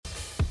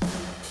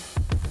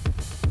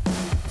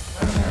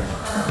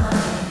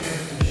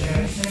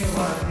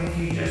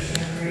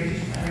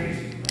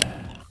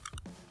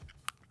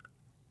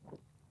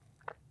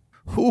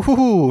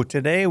Ooh,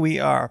 today we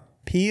are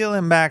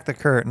peeling back the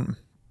curtain.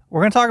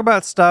 We're going to talk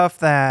about stuff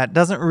that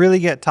doesn't really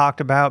get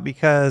talked about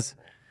because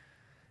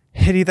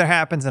it either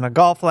happens in a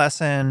golf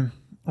lesson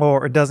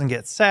or it doesn't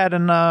get said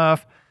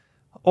enough,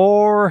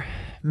 or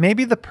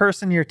maybe the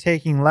person you're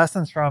taking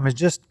lessons from is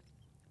just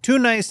too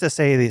nice to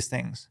say these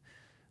things.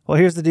 Well,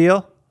 here's the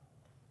deal.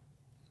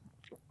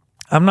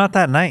 I'm not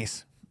that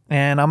nice,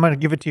 and I'm going to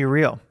give it to you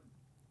real.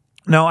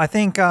 No, I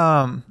think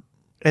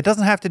it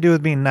doesn't have to do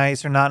with being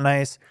nice or not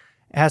nice.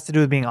 It has to do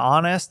with being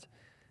honest.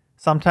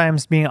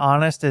 Sometimes being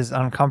honest is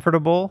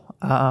uncomfortable,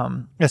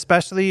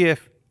 especially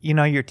if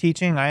you're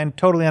teaching. I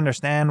totally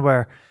understand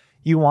where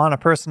you want a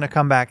person to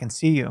come back and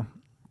see you.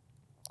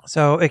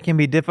 So it can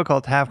be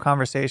difficult to have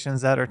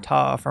conversations that are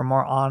tough or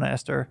more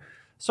honest or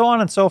so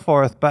on and so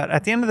forth. But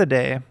at the end of the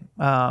day,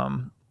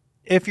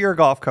 if you're a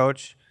golf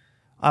coach,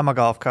 I'm a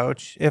golf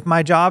coach. If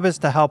my job is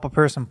to help a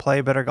person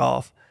play better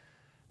golf,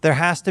 there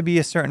has to be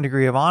a certain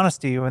degree of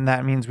honesty, and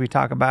that means we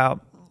talk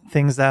about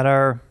things that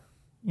are,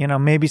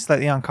 maybe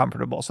slightly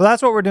uncomfortable. So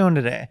that's what we're doing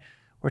today.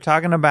 We're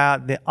talking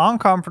about the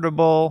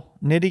uncomfortable,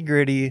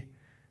 nitty-gritty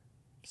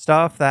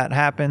stuff that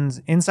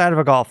happens inside of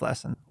a golf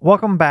lesson.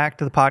 Welcome back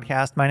to the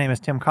podcast. My name is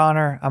Tim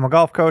Connor. I'm a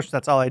golf coach.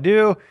 That's all I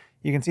do.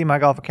 You can see my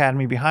golf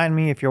academy behind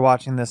me. If you're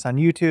watching this on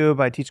YouTube,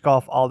 I teach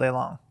golf all day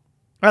long.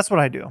 That's what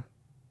I do.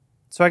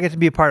 So I get to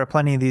be a part of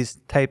plenty of these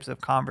types of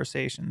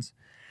conversations.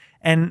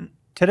 And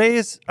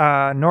today's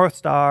North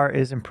Star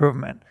is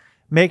improvement,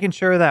 making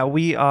sure that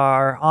we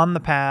are on the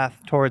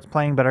path towards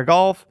playing better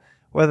golf,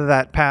 whether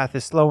that path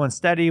is slow and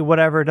steady,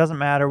 whatever, it doesn't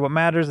matter. What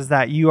matters is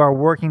that you are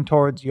working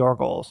towards your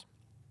goals.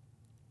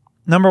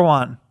 Number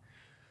one,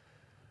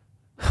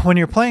 when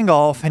you're playing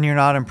golf and you're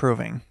not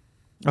improving,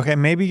 okay,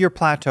 maybe you're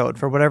plateaued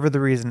for whatever the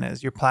reason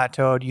is. You're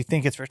plateaued. You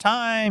think it's for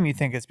time. You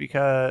think it's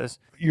because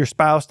your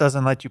spouse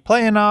doesn't let you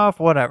play enough,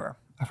 whatever.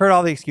 I've heard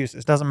all the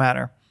excuses. Doesn't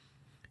matter.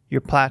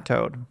 You're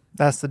plateaued.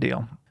 That's the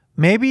deal.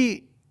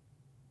 Maybe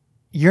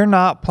you're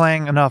not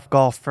playing enough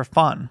golf for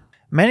fun.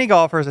 Many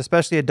golfers,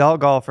 especially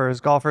adult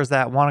golfers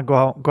that want to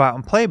go out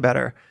and play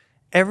better,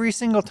 every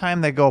single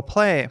time they go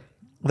play,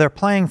 they're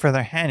playing for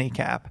their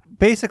handicap.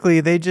 Basically,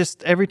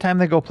 every time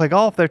they go play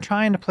golf, they're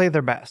trying to play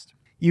their best.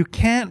 You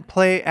can't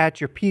play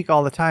at your peak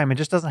all the time. It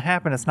just doesn't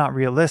happen. It's not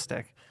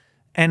realistic.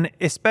 And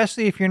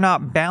especially if you're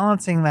not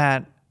balancing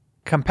that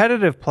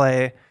competitive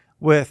play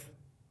with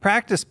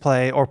practice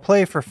play or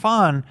play for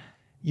fun,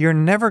 you're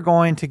never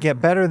going to get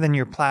better than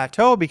your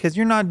plateau because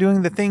you're not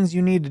doing the things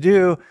you need to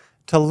do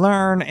to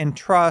learn and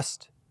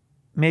trust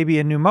maybe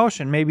a new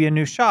motion, maybe a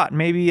new shot,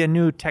 maybe a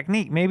new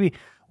technique, maybe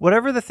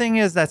whatever the thing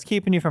is that's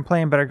keeping you from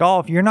playing better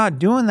golf. You're not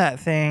doing that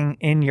thing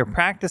in your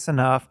practice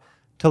enough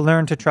to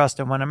learn to trust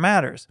it when it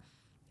matters.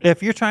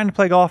 If you're trying to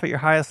play golf at your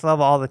highest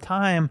level all the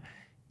time,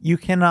 you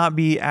cannot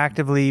be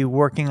actively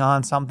working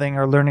on something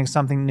or learning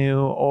something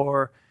new,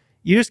 or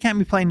you just can't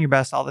be playing your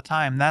best all the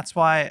time. That's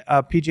why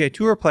a PGA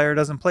Tour player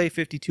doesn't play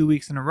 52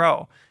 weeks in a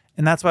row.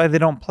 And that's why they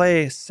don't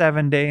play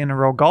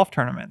 7-day-in-a-row golf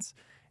tournaments.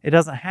 It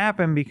doesn't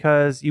happen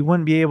because you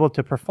wouldn't be able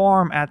to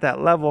perform at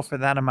that level for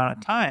that amount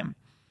of time.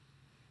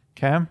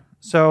 Okay?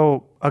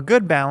 So a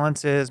good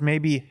balance is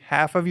maybe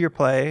half of your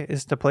play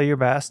is to play your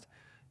best.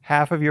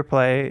 Half of your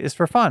play is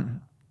for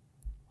fun.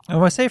 And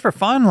when I say for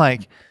fun,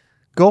 like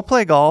go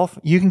play golf.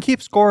 You can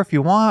keep score if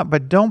you want,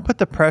 but don't put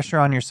the pressure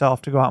on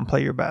yourself to go out and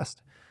play your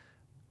best.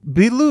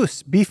 Be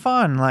loose, be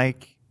fun,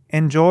 like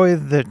enjoy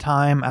the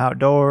time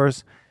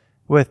outdoors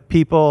with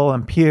people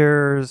and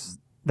peers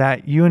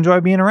that you enjoy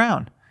being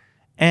around.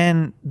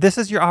 And this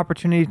is your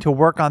opportunity to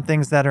work on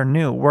things that are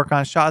new, work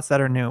on shots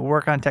that are new,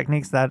 work on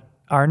techniques that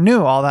are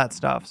new, all that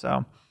stuff.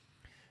 So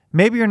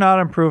maybe you're not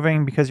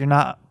improving because you're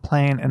not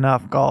playing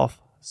enough golf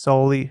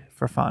solely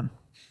for fun.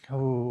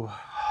 Oh,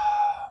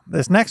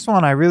 this next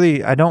one,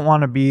 I don't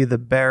want to be the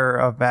bearer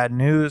of bad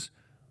news,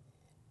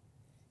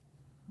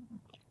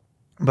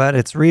 but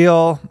it's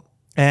real.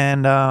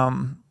 And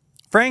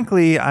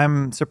frankly,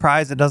 I'm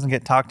surprised it doesn't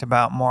get talked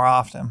about more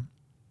often.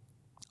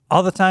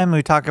 All the time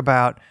we talk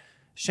about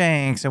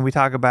shanks and we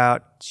talk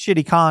about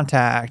shitty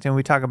contact and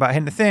we talk about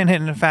hitting the thin,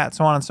 hitting the fat,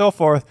 so on and so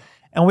forth.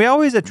 And we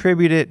always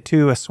attribute it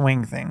to a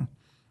swing thing.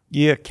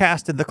 You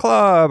casted the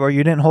club, or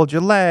you didn't hold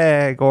your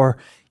leg, or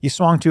you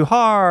swung too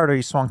hard, or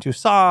you swung too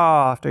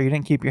soft, or you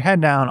didn't keep your head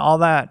down, all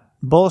that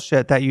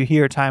bullshit that you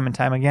hear time and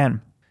time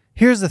again.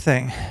 Here's the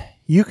thing.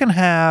 You can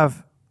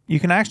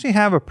actually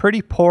have a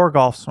pretty poor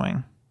golf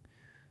swing,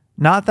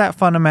 not that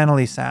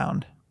fundamentally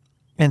sound,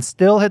 and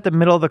still hit the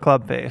middle of the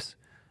club face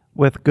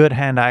with good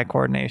hand-eye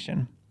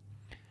coordination.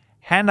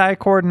 Hand-eye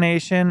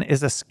coordination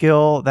is a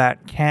skill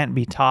that can't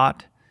be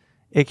taught.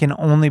 It can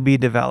only be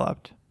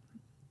developed.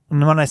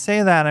 And when I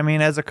say that, I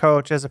mean as a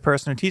coach, as a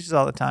person who teaches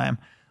all the time,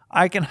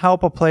 I can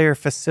help a player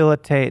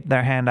facilitate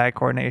their hand-eye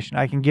coordination.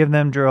 I can give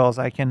them drills.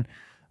 I can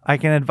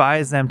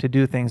advise them to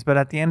do things. But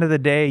at the end of the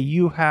day,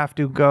 you have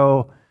to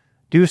go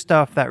do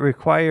stuff that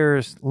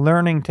requires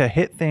learning to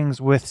hit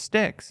things with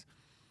sticks.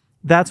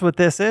 That's what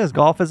this is.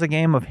 Golf is a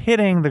game of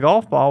hitting the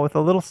golf ball with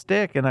a little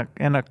stick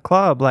and a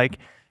club. Like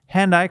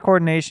hand-eye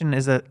coordination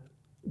is a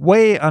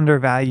way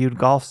undervalued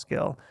golf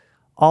skill.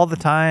 all the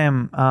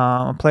time,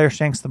 a player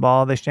shanks the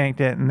ball, they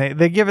shanked it, and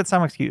they give it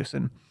some excuse.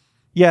 And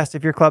yes,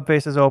 if your club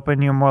face is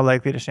open, you're more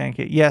likely to shank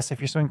it. Yes, if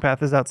your swing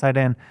path is outside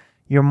in,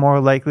 you're more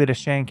likely to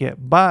shank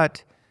it.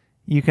 But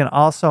you can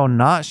also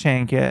not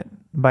shank it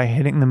by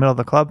hitting the middle of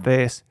the club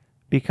face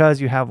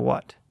because you have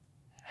what?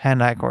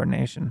 Hand-eye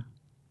coordination.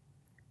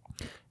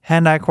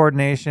 Hand-eye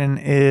coordination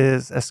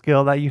is a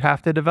skill that you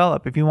have to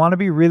develop. If you want to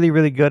be really,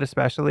 really good,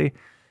 especially,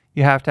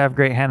 you have to have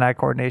great hand-eye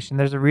coordination.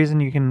 There's a reason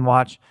you can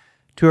watch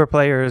tour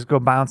players go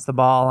bounce the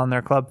ball on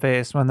their club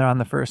face when they're on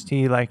the first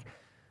tee. Like,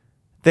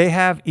 they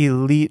have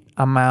elite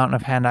amount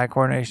of hand-eye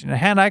coordination. And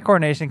hand-eye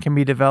coordination can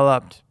be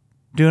developed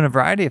doing a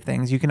variety of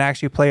things. You can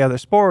actually play other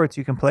sports.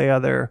 You can play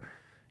other,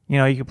 you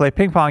can play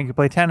ping pong, you can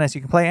play tennis,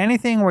 you can play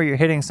anything where you're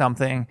hitting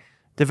something,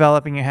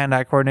 developing your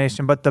hand-eye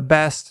coordination. But the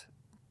best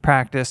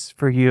practice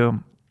for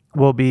you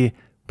will be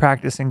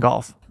practicing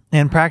golf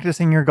and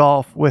practicing your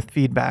golf with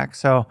feedback.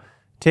 So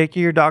take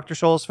your Dr.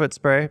 Scholl's foot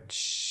spray,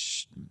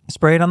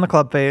 spray it on the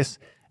club face,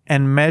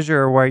 and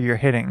measure where you're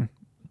hitting.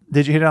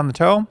 Did you hit it on the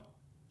toe?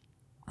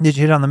 Did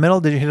you hit it on the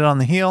middle? Did you hit it on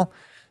the heel?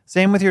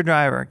 Same with your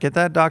driver. Get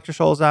that Dr.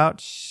 Scholl's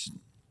out.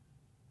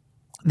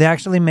 They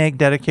actually make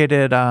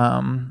dedicated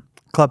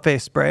club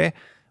face spray,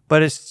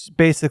 but it's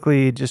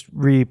basically just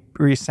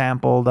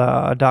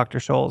resampled Dr.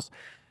 Scholl's.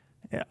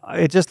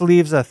 It just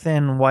leaves a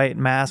thin white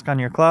mask on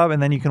your club,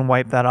 and then you can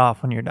wipe that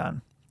off when you're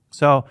done.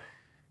 So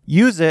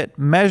use it,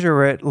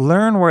 measure it,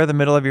 learn where the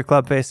middle of your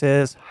club face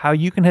is, how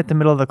you can hit the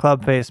middle of the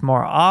club face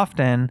more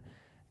often,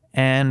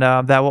 and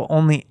that will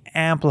only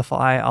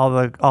amplify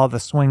all the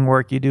swing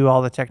work you do,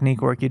 all the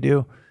technique work you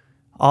do,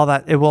 all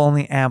that. It will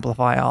only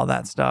amplify all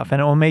that stuff,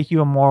 and it will make you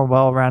a more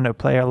well-rounded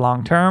player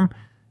long term,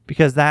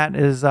 because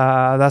that's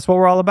what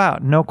we're all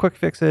about. No quick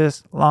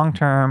fixes, long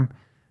term,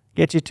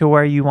 get you to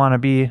where you want to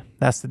be.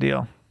 That's the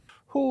deal.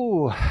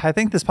 I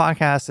think this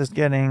podcast is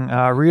getting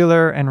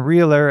realer and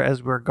realer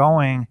as we're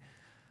going.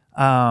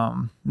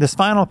 This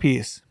final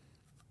piece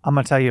I'm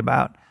gonna tell you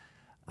about.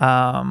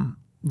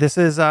 This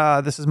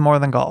is more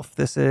than golf.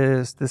 This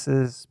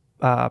is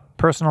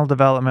personal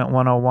development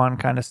 101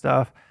 kind of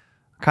stuff.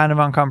 Kind of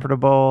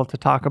uncomfortable to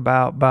talk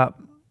about, but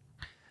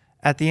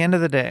at the end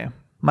of the day,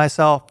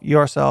 myself,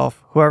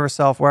 yourself, whoever's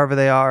self, wherever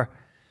they are,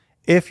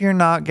 if you're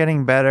not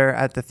getting better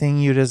at the thing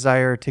you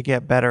desire to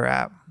get better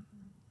at,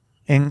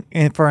 in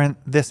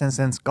this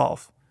instance,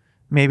 golf,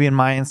 maybe in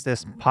my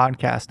instance,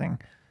 podcasting,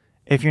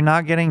 if you're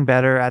not getting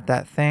better at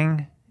that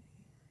thing,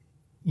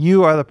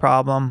 you are the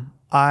problem.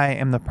 I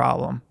am the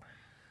problem.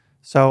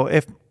 So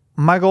if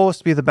my goal was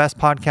to be the best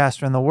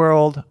podcaster in the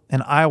world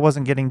and I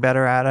wasn't getting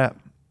better at it,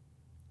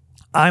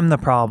 I'm the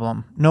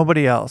problem.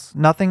 Nobody else.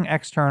 Nothing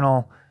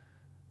external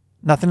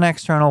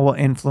will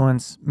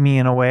influence me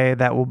in a way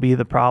that will be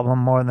the problem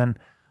more than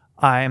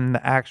I'm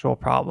the actual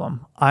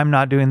problem. I'm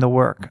not doing the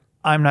work.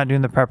 I'm not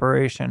doing the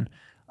preparation.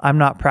 I'm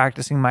not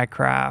practicing my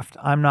craft.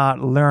 I'm not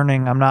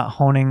learning. I'm not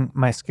honing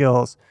my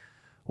skills.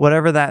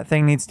 Whatever that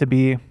thing needs to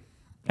be,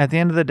 at the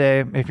end of the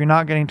day, if you're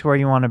not getting to where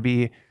you want to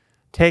be,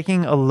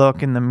 taking a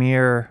look in the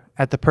mirror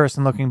at the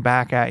person looking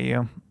back at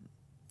you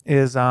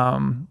is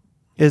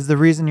the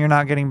reason you're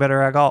not getting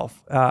better at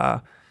golf.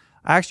 I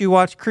actually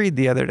watched Creed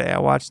the other day. I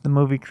watched the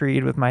movie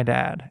Creed with my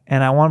dad.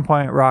 And at one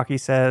point, Rocky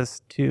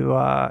says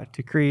to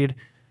Creed,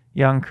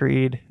 young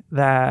Creed,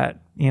 that,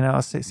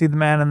 see the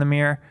man in the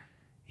mirror?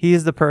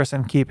 He's the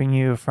person keeping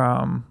you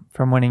from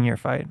winning your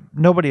fight.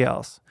 Nobody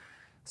else.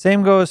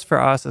 Same goes for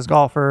us as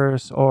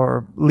golfers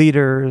or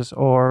leaders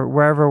or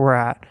wherever we're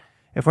at.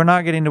 If we're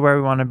not getting to where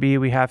we want to be,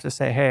 we have to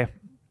say, hey,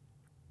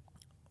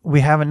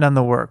 we haven't done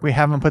the work. We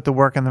haven't put the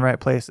work in the right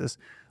places.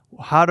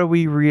 How do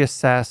we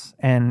reassess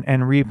and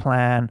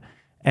replan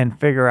and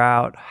figure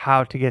out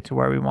how to get to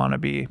where we want to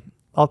be?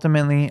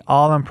 Ultimately,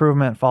 all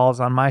improvement falls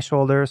on my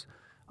shoulders,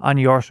 on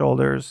your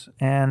shoulders,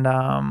 and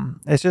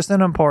it's just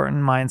an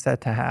important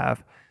mindset to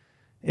have.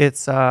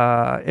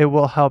 It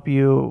will help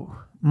you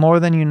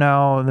more than you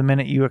know the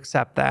minute you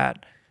accept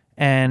that.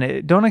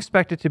 And don't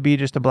expect it to be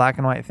just a black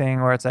and white thing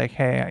where it's like,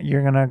 hey,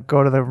 you're going to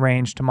go to the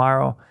range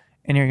tomorrow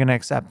and you're going to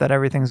accept that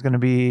everything's going to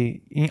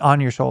be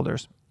on your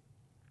shoulders.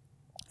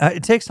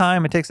 It takes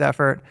time, it takes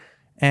effort,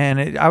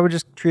 and I would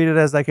just treat it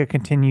as like a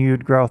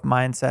continued growth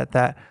mindset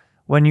that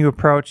when you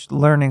approach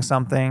learning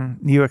something,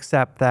 you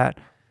accept that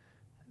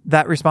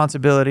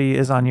responsibility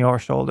is on your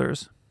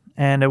shoulders,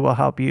 and it will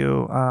help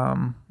you.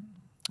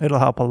 It'll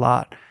help a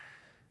lot.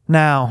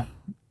 Now,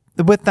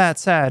 with that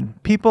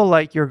said, people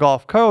like your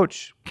golf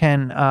coach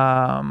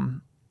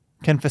can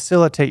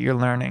facilitate your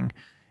learning.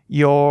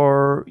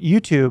 Your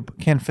YouTube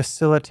can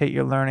facilitate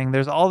your learning.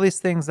 There's all these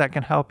things that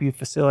can help you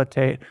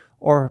facilitate,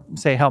 or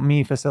say help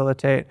me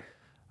facilitate.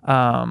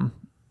 But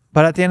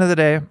at the end of the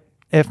day,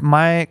 if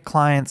my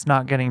client's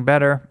not getting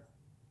better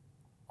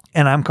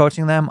and I'm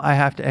coaching them, I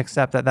have to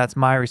accept that that's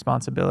my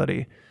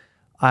responsibility.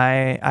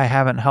 I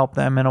haven't helped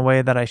them in a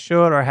way that I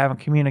should, or I haven't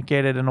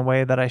communicated in a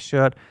way that I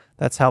should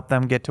that's helped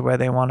them get to where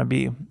they want to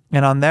be.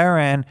 And on their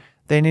end,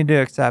 they need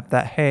to accept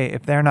that, hey,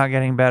 if they're not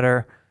getting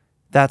better,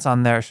 that's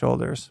on their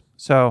shoulders.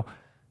 So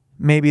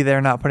maybe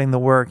they're not putting the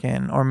work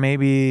in, or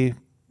maybe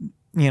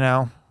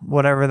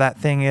whatever that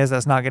thing is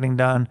that's not getting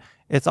done.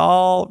 It's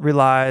all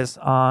relies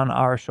on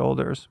our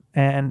shoulders,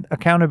 and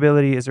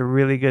accountability is a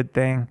really good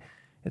thing.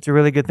 It's a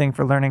really good thing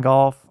for learning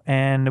golf,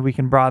 and we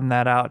can broaden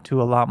that out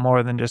to a lot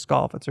more than just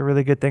golf. It's a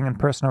really good thing in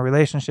personal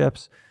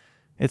relationships.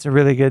 It's a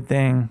really good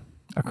thing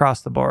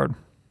across the board.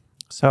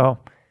 So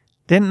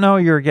didn't know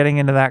you were getting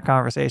into that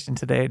conversation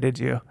today, did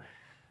you?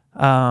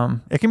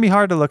 It can be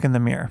hard to look in the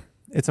mirror.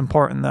 It's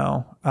important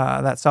though.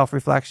 That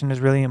self-reflection is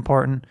really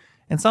important.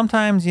 And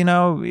sometimes,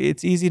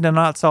 it's easy to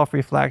not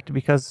self-reflect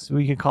because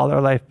we could call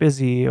our life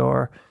busy,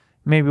 or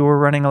maybe we're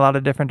running a lot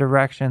of different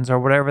directions, or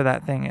whatever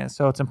that thing is.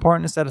 So it's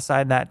important to set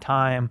aside that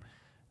time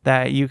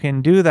that you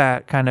can do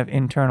that kind of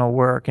internal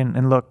work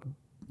and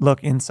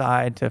look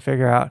inside to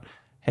figure out,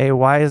 hey,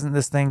 why isn't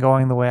this thing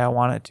going the way I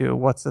want it to?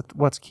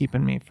 What's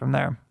keeping me from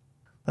there?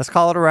 Let's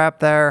call it a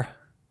wrap there.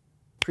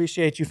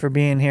 Appreciate you for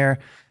being here.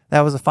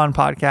 That was a fun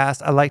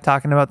podcast. I like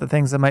talking about the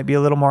things that might be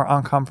a little more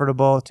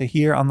uncomfortable to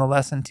hear on the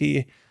lesson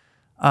tee.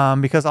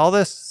 Because all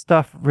this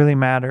stuff really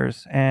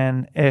matters.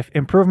 And if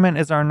improvement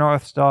is our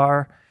North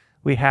Star,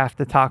 we have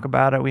to talk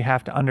about it, we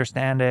have to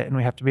understand it, and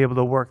we have to be able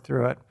to work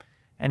through it.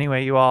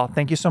 Anyway, you all,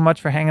 thank you so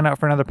much for hanging out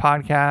for another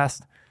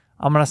podcast.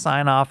 I'm going to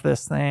sign off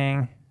this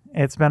thing.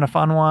 It's been a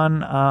fun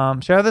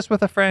one. Share this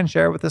with a friend.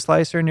 Share it with a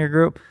slicer in your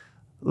group.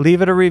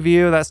 Leave it a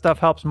review. That stuff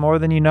helps more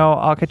than you know.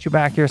 I'll catch you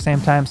back here,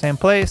 same time, same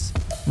place,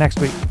 next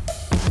week.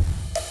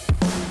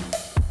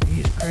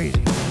 He's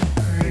crazy.